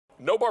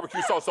No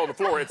barbecue sauce on the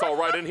floor. It's all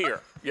right in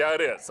here. Yeah,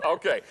 it is.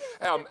 Okay.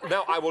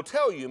 Now, I will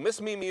tell you, Miss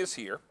Mimi is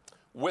here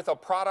with a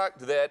product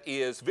that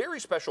is very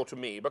special to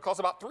me because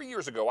about 3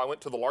 years ago, I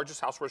went to the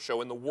largest houseware show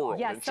in the world in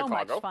Chicago. Yes, so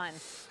much fun.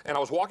 And I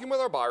was walking with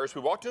our buyers.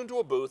 We walked into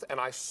a booth, and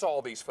I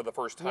saw these for the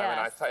first time.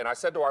 Yes. And I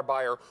said to our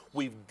buyer,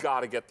 we've got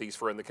to get these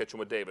for In the Kitchen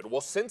with David.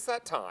 Well, since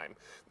that time,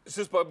 this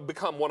has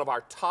become one of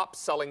our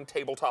top-selling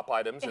tabletop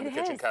items in the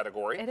kitchen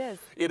category. It is.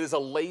 It is a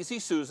Lazy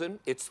Susan.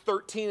 It's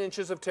 13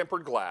 inches of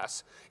tempered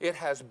glass. It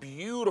has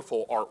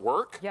beautiful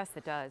artwork. Yes,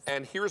 it does.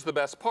 And here's the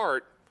best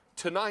part.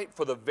 Tonight,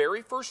 for the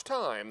very first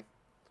time,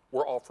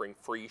 we're offering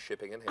free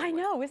shipping and handling.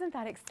 I know, isn't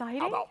that exciting?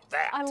 How about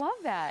that? I love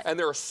that. And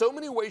there are so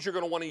many ways you're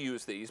going to want to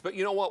use these. But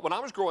you know what? When I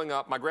was growing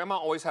up, my grandma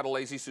always had a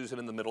Lazy Susan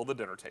in the middle of the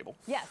dinner table.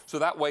 Yes. So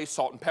that way,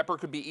 salt and pepper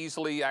could be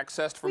easily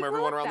accessed from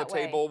everyone around the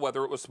table,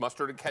 whether it was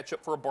mustard and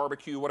ketchup for a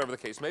barbecue, whatever the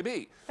case may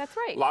be. That's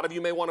right. A lot of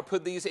you may want to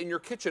put these in your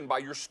kitchen by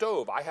your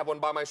stove. I have one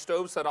by my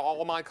stove so that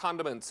all of my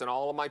condiments and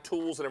all of my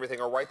tools and everything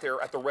are right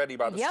there at the ready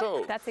by the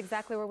stove. That's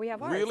exactly where we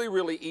have ours. Really,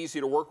 really easy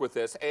to work with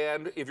this.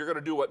 And if you're going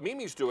to do what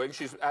Mimi's doing,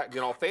 she's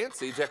acting all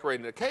fancy, decorating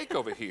a cake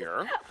over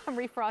here. I'm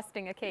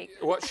refrosting a cake.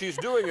 What she's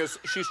doing is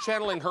she's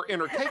channeling her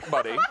inner cake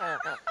buddy,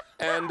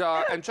 and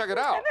check it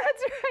out.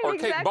 That's right, or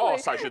cake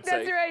boss, I should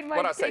say. That's right, my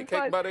What I say,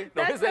 cake buddy? No,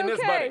 That's his name is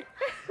Buddy.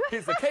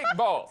 He's the cake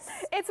boss.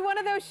 It's one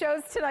of those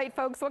shows tonight,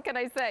 folks. What can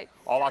I say?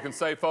 All I can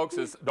say, folks,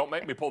 is don't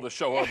make me pull this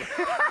show over.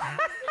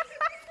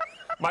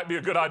 Might be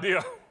a good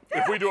idea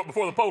if we do it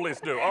before the police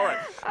do. All right.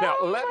 Now,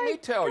 let me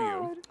tell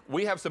you,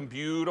 we have some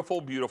beautiful,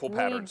 beautiful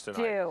patterns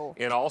tonight. We do.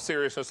 In all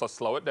seriousness, let's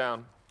slow it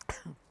down.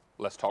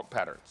 Let's talk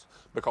patterns,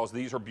 because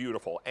these are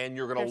beautiful, and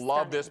you're going to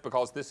love this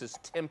because this is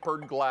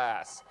tempered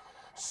glass.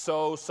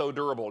 So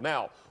durable.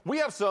 Now, we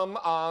have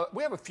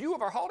a few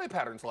of our holiday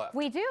patterns left.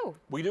 We do.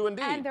 We do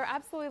indeed. And they're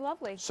absolutely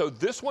lovely. So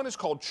this one is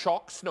called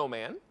Chalk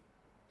Snowman.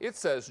 It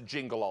says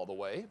jingle all the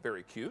way.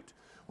 Very cute.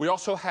 We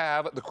also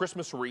have the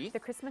Christmas wreath. The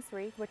Christmas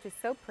wreath, which is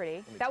so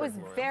pretty. That was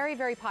very,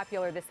 very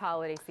popular this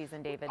holiday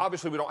season, David.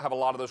 Obviously, we don't have a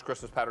lot of those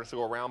Christmas patterns to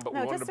go around, but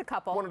we wanted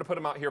to put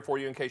them out here for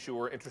you in case you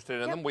were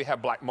interested in them. We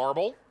have black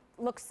marble.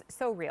 Looks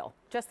so real,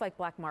 just like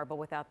black marble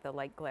without the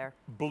light glare.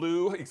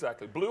 Blue,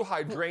 exactly. Blue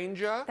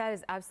hydrangea. That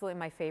is absolutely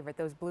my favorite.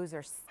 Those blues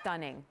are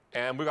stunning.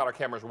 And we got our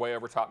cameras way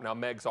over top now.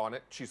 Meg's on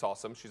it. She's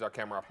awesome. She's our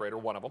camera operator,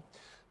 one of them.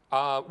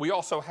 We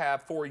also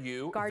have for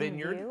you Garden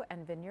Vineyard. View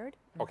and Vineyard.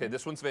 Okay,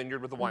 this one's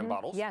Vineyard with the wine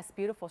bottles. Yes,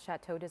 beautiful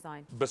chateau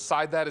design.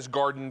 Beside that is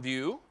Garden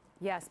View.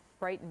 Yes,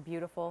 bright and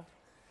beautiful.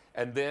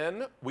 And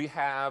then we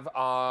have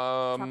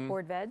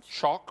chalkboard veg.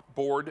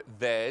 Chalkboard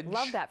veg.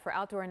 Love that for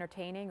outdoor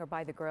entertaining or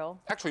by the grill.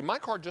 Actually, my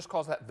card just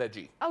calls that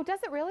veggie. Oh,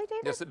 does it really,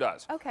 David? Yes, it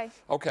does. Okay.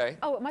 Okay.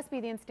 Oh, it must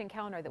be the instant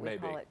counter that we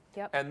call it.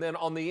 Yep. And then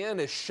on the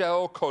end is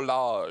shell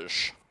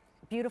collage.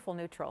 Beautiful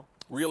neutral.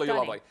 Really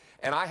lovely.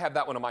 And I have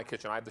that one in my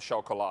kitchen. I have the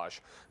shell collage.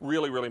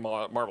 Really, really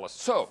marvelous.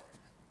 So,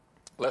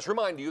 let's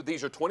remind you,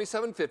 these are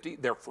 $27.50.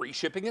 They're free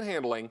shipping and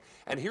handling.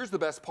 And here's the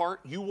best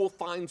part. You will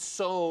find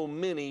so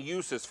many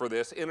uses for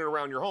this in and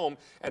around your home,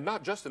 and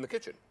not just in the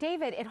kitchen.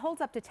 David, it holds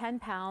up to 10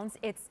 pounds.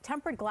 It's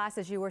tempered glass,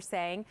 as you were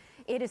saying.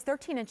 It is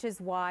 13 inches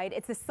wide.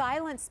 It's a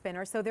silent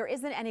spinner, so there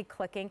isn't any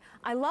clicking.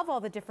 I love all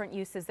the different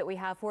uses that we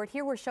have for it.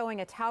 Here we're showing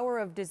a tower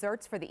of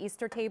desserts for the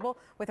Easter table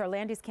with our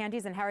Landy's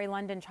candies and Harry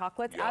London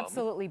chocolates. Yum.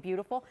 Absolutely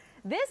beautiful.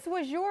 This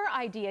was your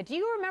idea. Do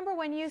you remember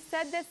when you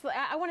said this?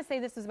 I want to say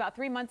this was about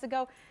 3 months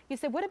ago. You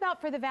said, what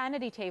about for the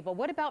vanity table?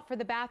 What about for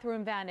the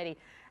bathroom vanity?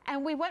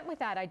 And we went with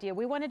that idea.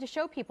 We wanted to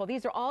show people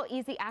these are all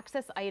easy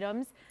access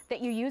items that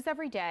you use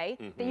every day,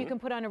 that you can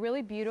put on a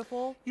really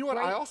beautiful. You know what?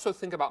 I also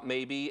think about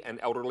maybe an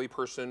elderly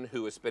person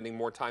who is spending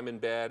more time in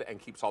bed and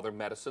keeps all their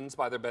medicines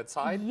by their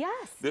bedside.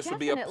 Yes, This would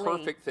be a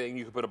perfect thing.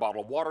 You could put a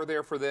bottle of water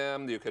there for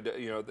them. You could,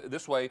 you know,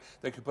 this way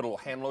they could put a little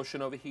hand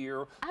lotion over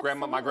here.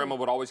 My grandma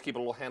would always keep a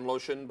little hand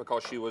lotion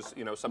because she was,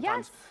 you know,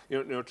 sometimes,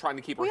 you know, trying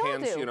to keep her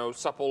hands, you know,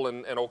 supple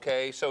and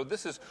okay. So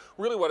this is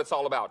really what it's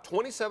all about.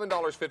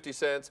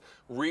 $27.50.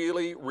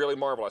 Really, really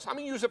marvelous. I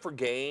mean, use it for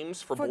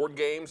games, for board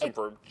games, and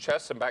for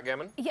chess and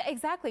backgammon. Yeah,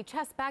 exactly.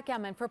 Chess,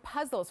 backgammon, for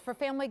puzzles, for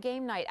family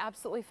game night.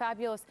 Absolutely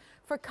fabulous.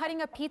 For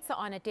cutting a pizza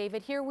on it,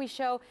 David. Here we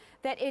show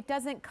that it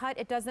doesn't cut,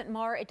 it doesn't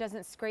mar, it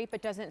doesn't scrape,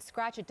 it doesn't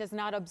scratch, it does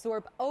not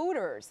absorb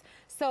odors.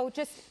 So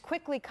just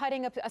quickly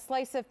cutting a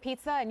slice of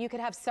pizza, and you could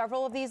have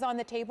several of these on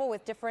the table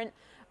with different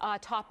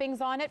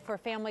toppings on it for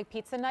family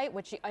pizza night,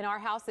 which in our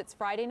house it's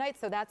Friday night,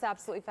 so that's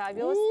absolutely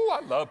fabulous. Ooh,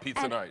 I love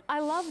pizza night. I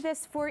love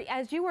this for,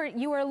 as you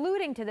were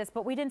alluding to this,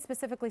 but we didn't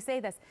specifically say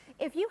this.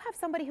 If you have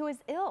somebody who is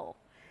ill,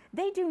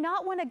 they do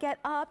not want to get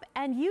up,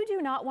 and you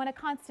do not want to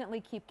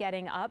constantly keep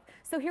getting up.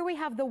 So here we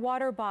have the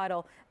water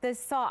bottle, the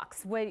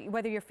socks,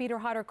 whether your feet are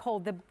hot or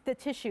cold, the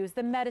tissues,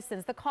 the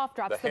medicines, the cough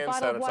drops, the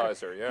bottle of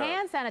water.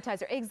 Hand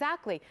sanitizer,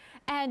 exactly.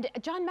 And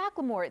John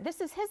McLemore, this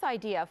is his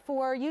idea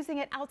for using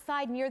it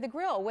outside near the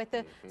grill with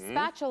the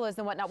spatulas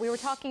and whatnot. We were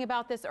talking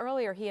about this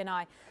earlier, he and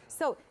I.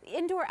 So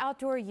indoor,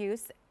 outdoor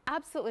use.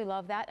 absolutely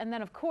love that. And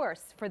then, of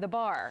course, for the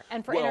bar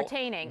and for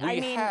entertaining.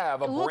 We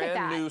have a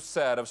brand new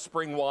set of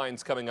spring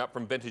wines coming up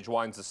from Vintage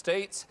Wines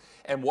Estates.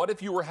 And what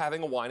if you were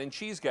having a wine and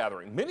cheese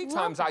gathering? Many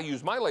times I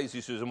use my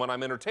Lazy Susan when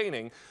I'm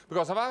entertaining,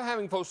 because if I'm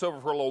having folks over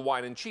for a little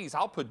wine and cheese,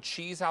 I'll put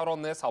cheese out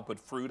on this, I'll put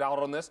fruit out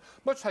on this,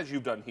 much as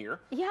you've done here.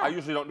 Yeah. I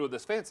usually don't do it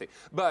this fancy.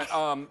 But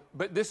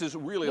this is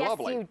really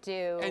lovely. Yes, you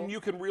do. And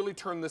you can really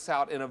turn this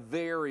out in a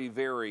very,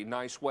 very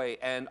nice way.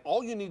 And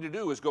all you need to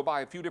do is go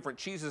buy a few different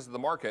cheeses at the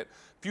market,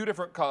 a few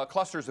different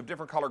clusters of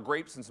different colored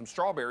grapes and some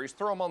strawberries,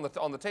 throw them on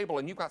the table,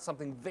 and you've got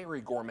something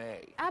very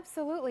gourmet.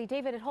 Absolutely,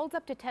 David. It holds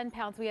up to 10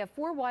 pounds. We have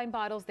 4 wine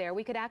bottles there.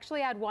 We could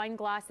actually add wine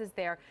glasses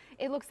there.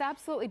 It looks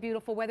absolutely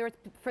beautiful, whether it's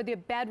for the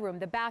bedroom,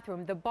 the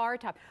bathroom, the bar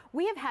top.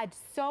 We have had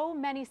so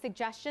many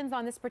suggestions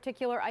on this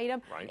particular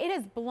item. Right. It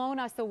has blown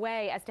us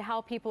away as to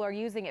how people are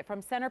using it,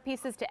 from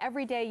centerpieces to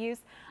everyday use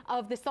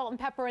of the salt and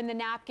pepper and the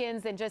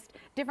napkins and just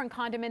different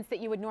condiments that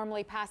you would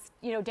normally pass,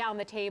 down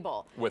the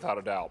table. Without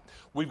a doubt.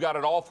 We've got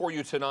it all for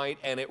you tonight,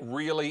 and it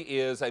really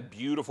is a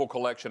beautiful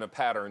collection of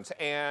patterns.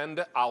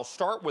 And I'll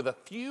start with a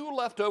few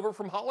left over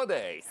from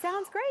holiday.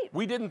 Sounds great.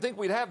 We didn't think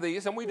we'd have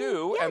these, and we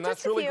do, Yeah, and that's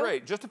just a really few.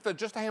 great.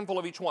 Just a handful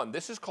of each one.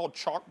 This is called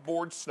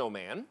Chalkboard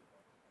Snowman.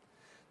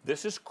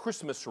 This is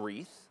Christmas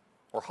Wreath,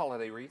 or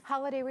Holiday Wreath.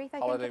 Holiday wreath, I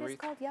Holiday think it is wreath.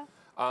 called,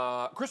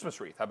 yeah. Christmas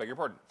Wreath, I beg your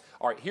pardon.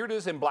 All right, here it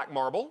is in black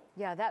marble.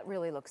 Yeah, that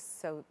really looks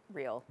so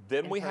real.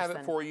 Then we have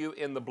it for you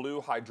in the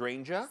blue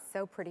hydrangea.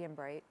 So pretty and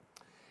bright.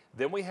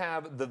 Then we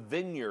have the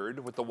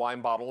vineyard with the wine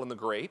bottle and the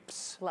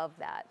grapes. Love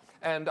that.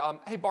 And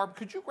hey, Barb,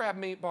 could you grab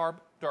me, Barb,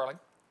 darling,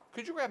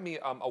 could you grab me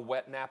a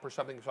wet nap or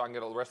something so I can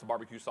get the rest of the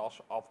barbecue sauce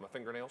off my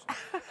fingernails?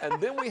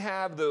 And then we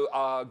have the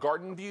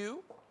garden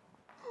view.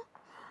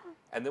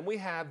 And then we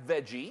have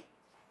veggie.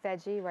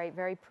 Veggie, right,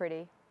 very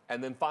pretty.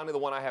 And then finally the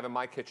one I have in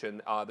my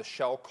kitchen, the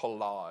shell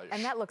collage.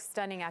 And that looks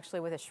stunning, actually,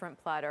 with a shrimp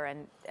platter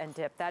and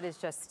dip. That is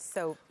just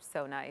so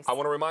nice. I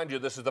want to remind you,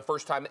 this is the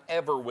first time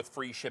ever with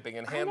free shipping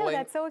and handling. I know,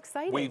 that's so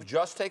exciting. We've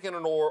just taken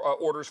an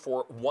orders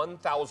for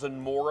 1,000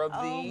 more of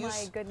these. Oh,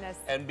 my goodness.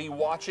 And be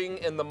watching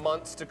in the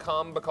months to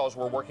come, because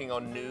we're working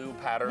on new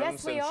patterns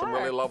Yes, we and some are.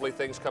 really lovely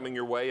things coming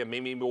your way, and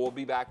Mimi will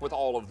be back with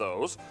all of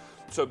those.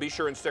 So be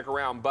sure and stick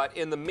around. But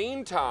in the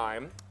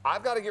meantime,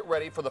 I've got to get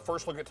ready for the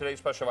first look at today's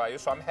special value,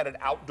 so I'm headed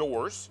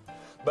outdoors.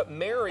 But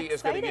Mary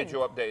is going to get you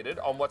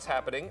updated on what's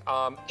happening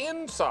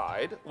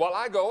inside while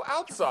I go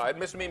outside.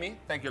 Miss Mimi,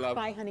 thank you, love.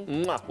 Bye, honey.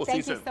 Mwah. We'll see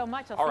you soon. Thank you so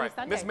much. I'll all see right, you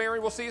Sunday. Miss Mary,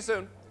 we'll see you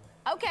soon.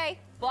 Okay,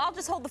 well, I'll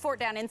just hold the fort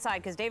down inside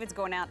because David's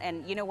going out,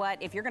 and you know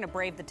what? If you're going to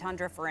brave the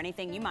tundra for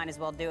anything, you might as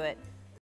well do it